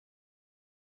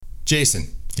Jason.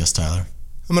 Yes, Tyler.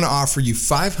 I'm going to offer you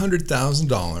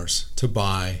 $500,000 to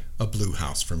buy a blue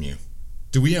house from you.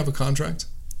 Do we have a contract?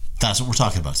 That's what we're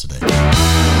talking about today.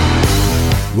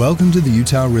 Welcome to the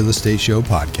Utah Real Estate Show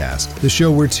podcast, the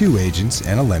show where two agents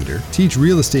and a lender teach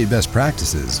real estate best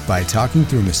practices by talking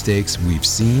through mistakes we've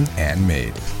seen and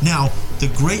made. Now,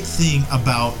 the great thing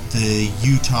about the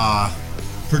Utah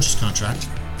purchase contract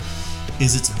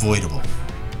is it's voidable,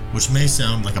 which may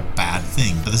sound like a bad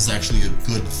thing, but this is actually a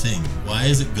good thing. Why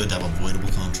is it good to have a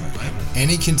voidable contract?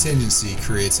 Any contingency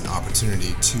creates an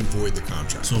opportunity to void the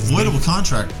contract. So a voidable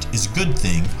contract is a good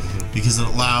thing because it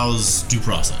allows due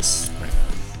process.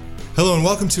 Hello and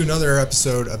welcome to another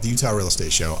episode of the Utah Real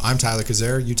Estate Show. I'm Tyler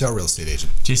Kazare, Utah Real Estate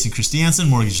Agent. Jason Christiansen,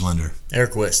 mortgage lender.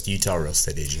 Eric West, Utah Real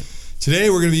Estate Agent. Today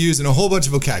we're going to be using a whole bunch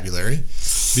of vocabulary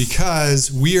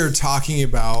because we are talking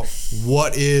about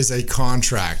what is a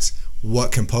contract,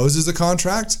 what composes a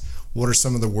contract, what are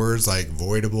some of the words like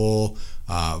voidable,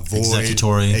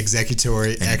 void,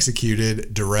 executory,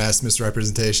 executed, duress,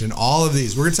 misrepresentation, all of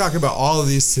these. We're going to talk about all of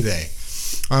these today.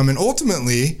 And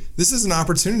ultimately, this is an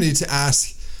opportunity to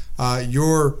ask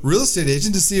your real estate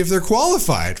agent to see if they're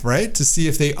qualified, right? To see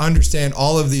if they understand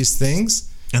all of these things.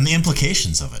 And the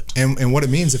implications of it. And what it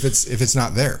means if it's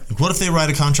not there. Like what if they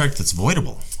write a contract that's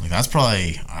voidable? Like that's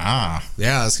probably, Yeah,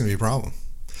 that's going to be a problem.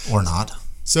 Or not.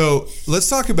 So let's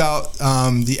talk about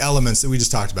the elements that we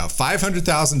just talked about.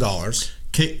 $500,000.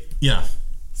 Okay, yeah.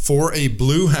 For a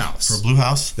blue house. For a blue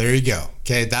house? There you go.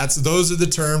 Okay, those are the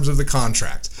terms of the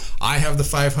contract. I have the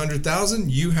 $500,000.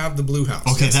 You have the blue house.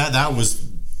 Okay, yes. that was.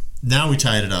 Now we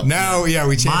tied it up. Now, yeah,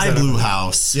 we changed my blue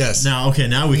house. Yes. Now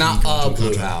we not can a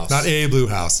blue house. Not a blue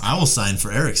house. I will sign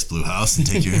for Eric's blue house and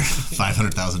take your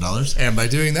 $500,000. And by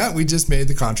doing that, we just made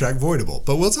the contract voidable.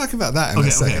 But we'll talk about that in a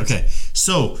second. Okay.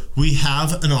 So we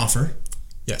have an offer.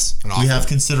 Yes, an offer. We have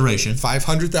consideration.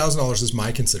 $500,000 is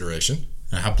my consideration.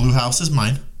 I have blue house is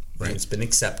mine. Right. It's been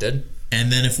accepted.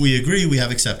 And then if we agree, we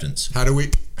have acceptance. How do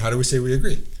we say we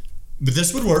agree? But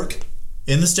this would work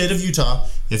in the state of Utah.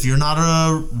 If you're not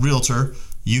a realtor,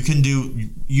 you can do,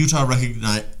 Utah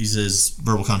recognizes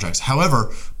verbal contracts.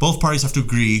 However, both parties have to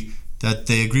agree that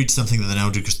they agreed to something that they now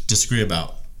disagree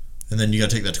about. And then you got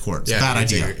to take that to court. It's a bad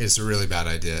idea. It's a really bad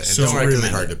idea. And So it's really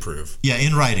hard to prove. Yeah,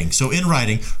 in writing. So in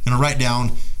writing, I'm going to write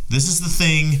down, this is the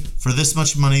thing for this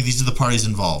much money. These are the parties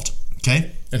involved.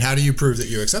 Okay? And how do you prove that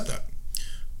you accept that?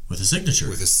 With a signature.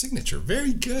 With a signature.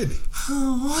 Very good.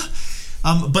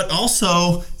 But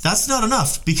also, that's not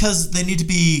enough because they need to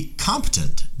be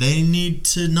competent. They need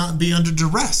to not be under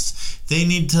duress. They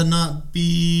need to not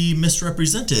be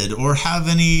misrepresented or have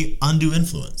any undue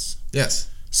influence. Yes.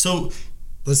 So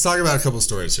let's talk about a couple of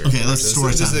stories here. Okay, let's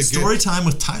story time. Story time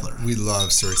with Tyler. We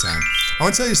love story time. I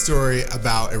want to tell you a story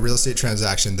about a real estate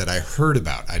transaction that I heard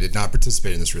about. I did not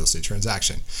participate in this real estate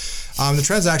transaction. The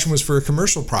transaction was for a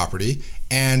commercial property,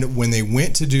 and when they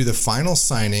went to do the final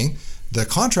signing, the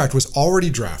contract was already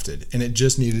drafted, and it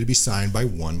just needed to be signed by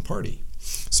one party.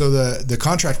 So the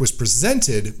contract was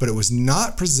presented, but it was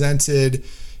not presented,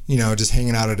 just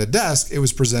hanging out at a desk. It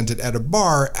was presented at a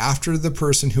bar after the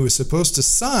person who was supposed to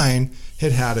sign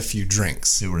had had a few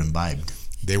drinks. They were imbibed.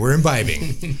 They were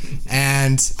imbibing.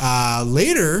 And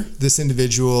later, this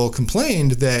individual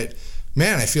complained that,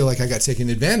 man, I feel like I got taken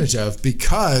advantage of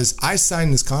because I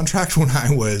signed this contract when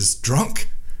I was drunk.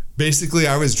 Basically,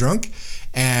 I was drunk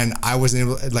and I wasn't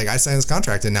able, I signed this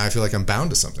contract and now I feel like I'm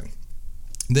bound to something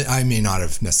that I may not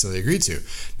have necessarily agreed to.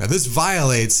 Now, this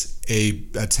violates a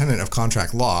tenet of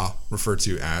contract law referred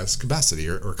to as capacity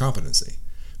or competency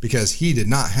because he did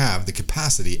not have the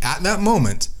capacity at that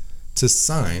moment to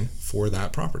sign for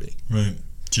that property. Right.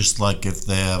 Just like if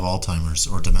they have Alzheimer's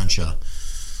or dementia.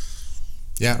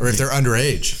 Yeah, or if they're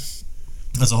underage.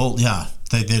 As a whole, yeah.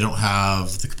 They don't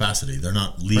have the capacity. They're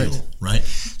not legal, right?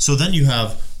 So then you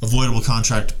have a voidable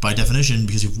contract by definition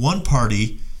because you have one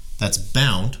party that's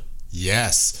bound.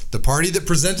 Yes. The party that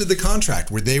presented the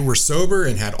contract where they were sober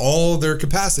and had all their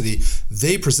capacity,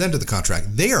 they presented the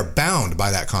contract. They are bound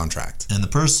by that contract. And the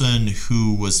person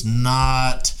who didn't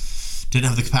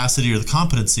have the capacity or the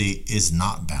competency is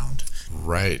not bound.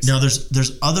 Right. Now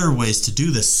there's other ways to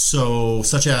do this. So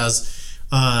such as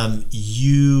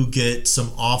you get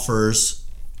some offers.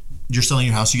 You're selling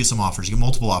your house, you get some offers, you get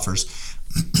multiple offers.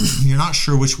 You're not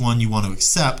sure which one you want to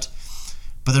accept,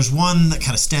 but there's one that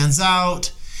kind of stands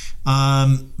out,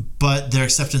 but their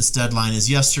acceptance deadline is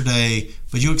yesterday,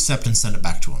 but you accept and send it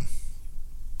back to them.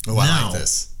 Oh, I like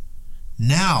this.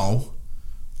 Now,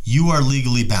 you are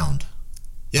legally bound.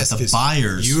 Yes, but the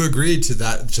buyers... You agreed to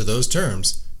those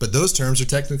terms, but those terms are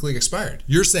technically expired.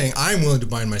 You're saying, I'm willing to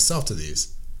bind myself to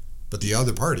these, but the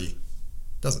other party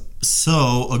doesn't.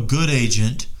 So, a good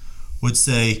agent would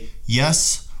say,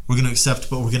 yes, we're going to accept,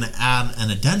 but we're going to add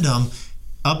an addendum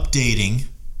updating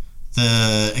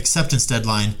the acceptance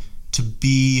deadline to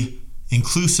be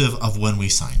inclusive of when we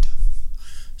signed.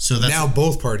 So that's now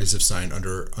both parties have signed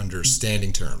under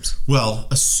standing terms. Well,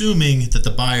 assuming that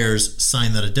the buyers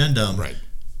sign that addendum Right.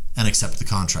 and accept the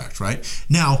contract, right?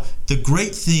 Now, the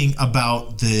great thing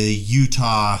about the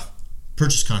Utah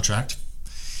purchase contract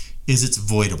is it's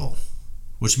voidable,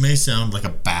 which may sound like a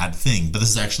bad thing, but this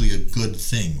is actually a good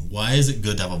thing. Why is it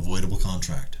good to have a voidable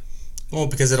contract? Well,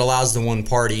 because it allows the one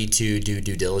party to do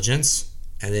due diligence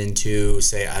and then to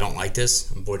say, I don't like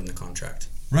this, I'm voiding the contract.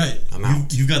 Right. I'm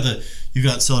out. You got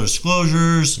seller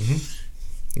disclosures.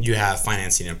 You have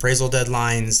financing and appraisal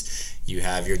deadlines. You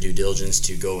have your due diligence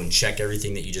to go and check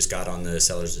everything that you just got on the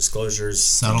seller's disclosures.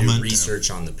 Settlement. To do research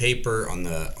on the paper, on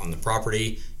the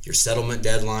property. Your settlement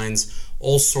deadlines.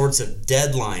 All sorts of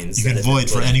deadlines. You can void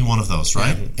for any one of those,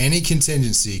 right? Any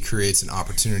contingency creates an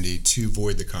opportunity to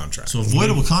void the contract. So a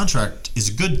voidable contract is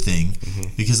a good thing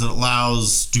because it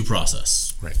allows due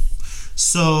process. Right.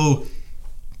 So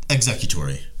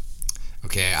executory.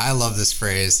 Okay, I love this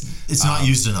phrase. It's not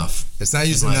used enough. It's not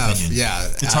used in my enough. opinion. Yeah.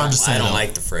 It's hard to say. I don't though.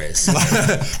 like the phrase.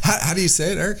 How do you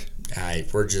say it, Eric?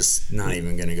 We're just not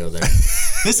even going to go there.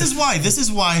 This is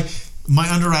why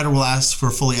my underwriter will ask for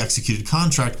a fully executed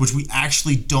contract, which we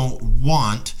actually don't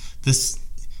want. This.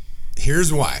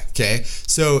 Here's why, okay?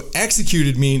 So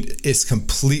executed means it's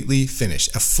completely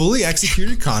finished. A fully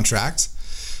executed contract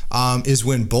is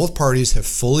when both parties have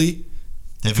fully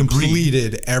They've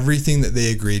completed everything that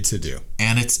they agreed to do.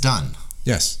 And it's done.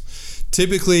 Yes.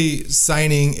 Typically,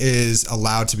 signing is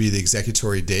allowed to be the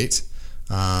executory date.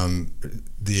 This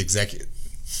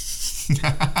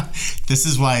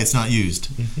is why it's not used.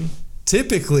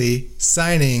 Typically,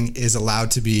 signing is allowed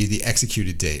to be the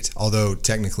executed date, although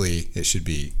technically it should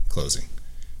be closing.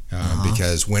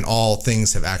 Because when all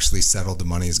things have actually settled, the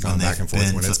money has gone back and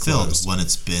forth when it's closed. When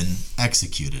it's been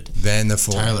executed. Then the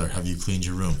full. Tyler, have you cleaned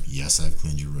your room? Yes, I've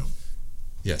cleaned your room.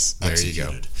 Yes, there you go.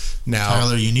 Executed. Now,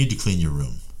 Tyler, you need to clean your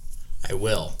room. I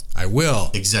will. I will.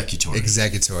 Executory.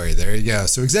 Executory. There you go.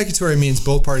 So executory means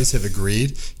both parties have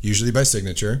agreed, usually by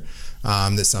signature,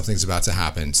 that something's about to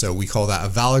happen. So we call that a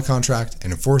valid contract,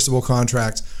 an enforceable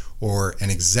contract, or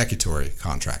an executory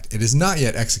contract. It is not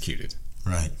yet executed.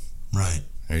 Right.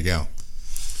 There you go.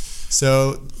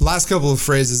 So last couple of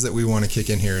phrases that we want to kick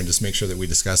in here and just make sure that we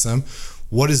discuss them.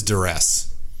 What is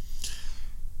duress?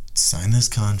 Sign this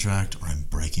contract or I'm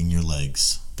breaking your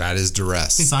legs. That is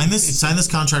duress. Sign this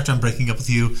contract, I'm breaking up with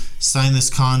you. Sign this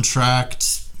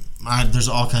contract. There's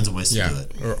all kinds of ways to do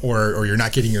it. Or you're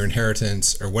not getting your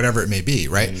inheritance or whatever it may be,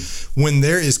 right? When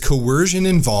there is coercion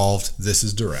involved, this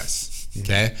is duress.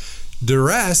 Okay?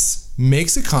 Duress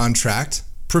makes a contract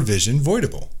provision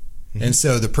voidable. And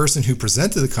so the person who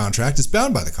presented the contract is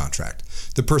bound by the contract.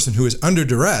 The person who is under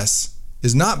duress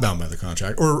is not bound by the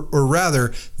contract, or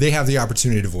rather, they have the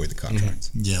opportunity to void the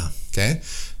contract. Yeah. Okay.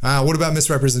 What about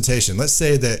misrepresentation? Let's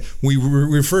say that we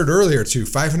referred earlier to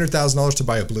 $500,000 to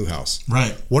buy a blue house.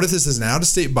 Right. What if this is an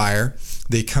out-of-state buyer?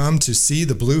 They come to see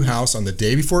the blue house on the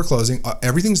day before closing.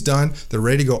 Everything's done. They're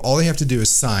ready to go. All they have to do is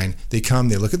sign. They come,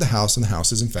 they look at the house, and the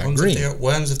house is in fact green.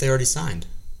 What happens if they already signed?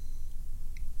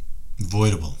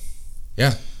 Voidable.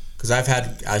 Yeah. Because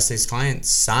I've seen clients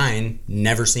sign,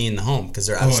 never seeing the home because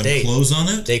they're out of state. And close on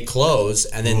it? They close,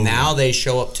 and then now they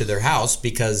show up to their house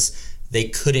because they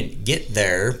couldn't get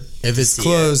there. If it's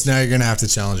closed, now you're going to have to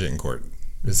challenge it in court.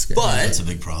 That's a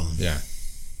big problem. Yeah.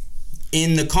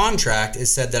 In the contract, it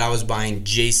said that I was buying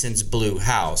Jason's blue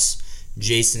house.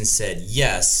 Jason said,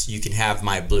 yes, you can have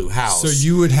my blue house. So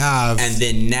you would have... And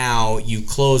then now you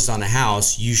closed on a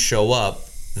house, you show up,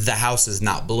 the house is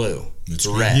not blue. It's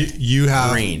red. You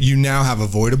have green. You now have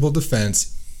avoidable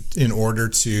defense in order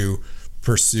to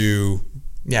pursue.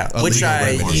 Yeah, which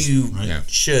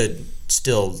should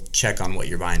still check on what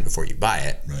you're buying before you buy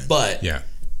it. Right. But Yeah.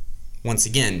 once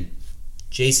again,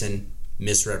 Jason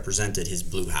misrepresented his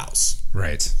blue house.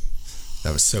 Right.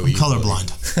 That was so I'm easy.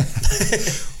 colorblind.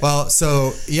 Well,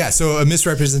 so a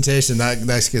misrepresentation that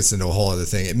gets into a whole other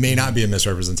thing. It may not be a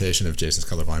misrepresentation if Jason's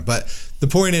colorblind, but the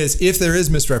point is, if there is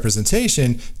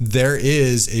misrepresentation, there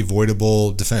is a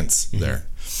voidable defense there.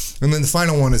 And then the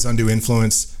final one is undue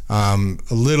influence. A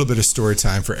little bit of story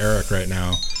time for Eric right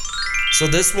now. So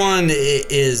this one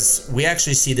is, we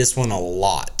actually see this one a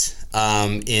lot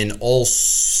in all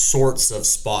sorts of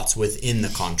spots within the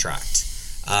contract.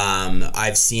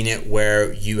 I've seen it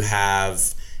where you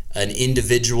have an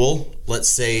individual, let's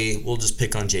say, we'll just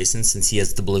pick on Jason since he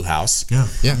has the blue house. Yeah.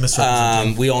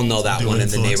 We all know that one in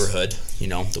the influence. neighborhood,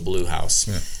 the blue house.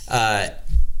 Yeah.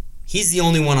 He's the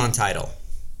only one on title.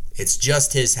 It's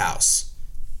just his house.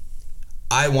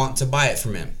 I want to buy it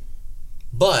from him.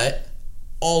 But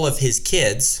all of his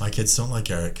kids... My kids don't like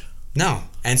Eric. No.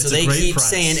 And so they keep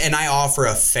saying, and I offer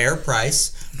a fair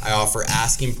price. I offer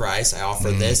asking price. I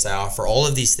offer this. I offer all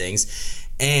of these things.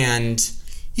 And...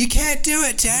 You can't do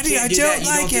it, Daddy. I don't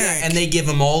like it. And they give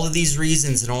him all of these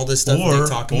reasons and all this stuff. And they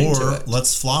talk him into it.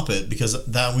 Let's flop it, because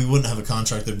that we wouldn't have a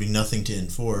contract. There'd be nothing to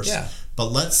enforce. Yeah. But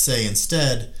let's say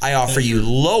instead, I offer you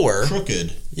lower.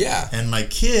 Crooked. Yeah. And my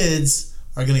kids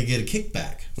are going to get a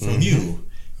kickback from you.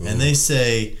 Ooh. And they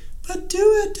say, but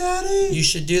do it, Daddy. You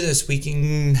should do this. We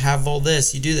can have all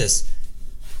this. You do this.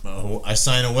 Oh, I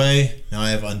sign away. Now I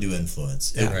have undue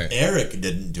influence. Yeah. If Eric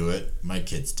didn't do it, my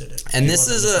kids did it. And it this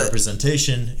is a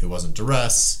representation. It wasn't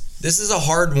duress. This is a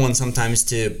hard one sometimes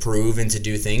to prove and to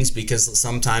do things, because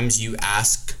sometimes you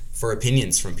ask for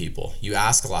opinions from people. You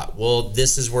ask a lot. Well,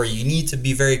 this is where you need to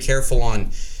be very careful on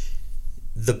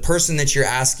the person that you're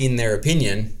asking their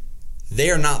opinion. They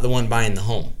are not the one buying the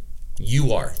home.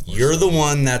 You are. You're the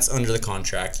one that's under the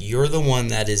contract. You're the one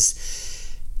that is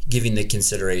giving the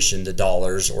consideration, the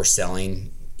dollars, or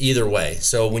selling, either way.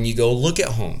 So when you go look at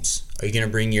homes, are you going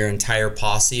to bring your entire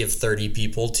posse of 30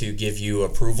 people to give you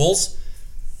approvals?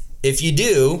 If you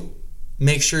do,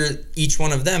 make sure each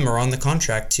one of them are on the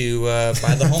contract to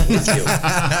buy the home with you,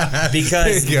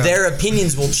 because their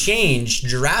opinions will change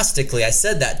drastically. I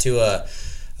said that to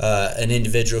an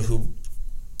individual who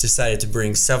decided to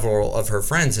bring several of her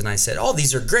friends, and I said, oh,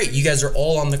 these are great. You guys are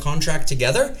all on the contract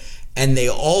together? And they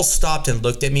all stopped and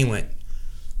looked at me and went,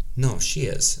 no, she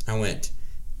is. I went,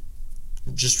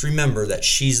 just remember that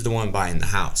she's the one buying the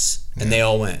house. And they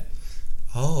all went,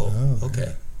 oh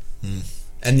okay.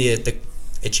 And it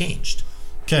changed.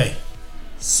 Okay,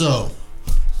 so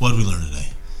what did we learn today?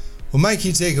 Well, my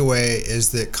key takeaway is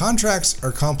that contracts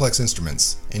are complex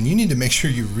instruments, and you need to make sure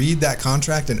you read that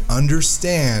contract and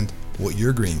understand what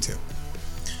you're agreeing to.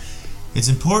 It's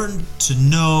important to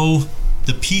know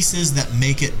the pieces that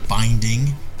make it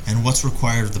binding and what's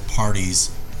required of the parties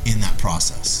in that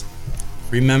process.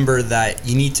 Remember that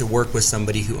you need to work with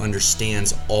somebody who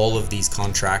understands all of these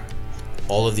contracts,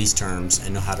 all of these terms,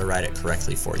 and know how to write it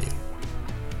correctly for you.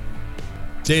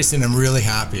 Jason, I'm really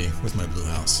happy with my blue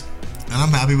house. And I'm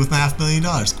happy with my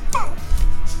 $500,000.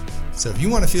 So if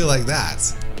you want to feel like that,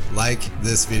 like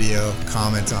this video,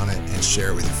 comment on it, and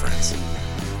share it with your friends.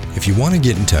 If you want to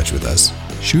get in touch with us,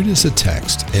 shoot us a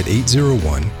text at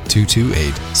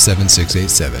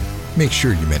 801-228-7687. Make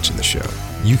sure you mention the show.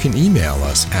 You can email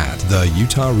us at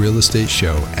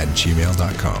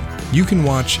theutahrealestateshow@gmail.com. You can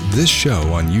watch this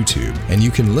show on YouTube, and you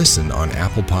can listen on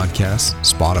Apple Podcasts,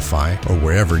 Spotify, or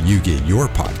wherever you get your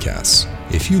podcasts.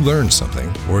 If you learned something,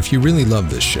 or if you really love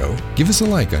this show, give us a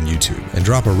like on YouTube and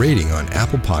drop a rating on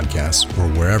Apple Podcasts or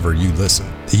wherever you listen.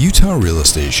 The Utah Real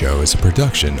Estate Show is a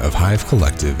production of Hive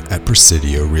Collective at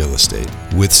Presidio Real Estate,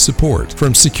 with support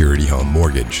from Security Home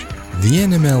Mortgage. The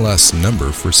NMLS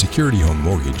number for Security Home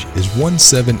Mortgage is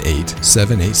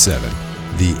 178787.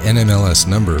 The NMLS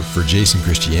number for Jason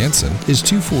Christiansen is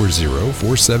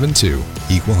 240472,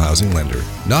 Equal Housing Lender.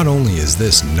 Not only is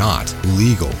this not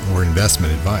legal or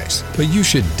investment advice, but you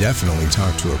should definitely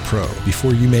talk to a pro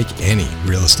before you make any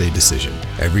real estate decision.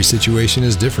 Every situation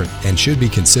is different and should be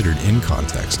considered in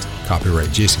context.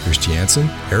 Copyright Jason Christiansen,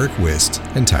 Eric Wist,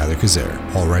 and Tyler Kazare.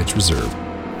 All rights reserved.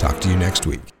 Talk to you next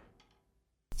week.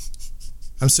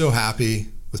 I'm so happy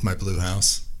with my blue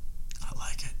house. I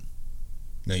like it.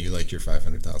 No, you like your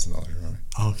 $500,000, right?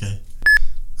 Okay.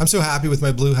 I'm so happy with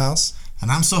my blue house. And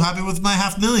I'm so happy with my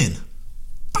 $500,000.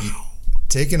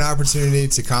 Take an opportunity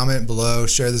to comment below,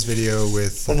 share this video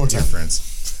with your friends.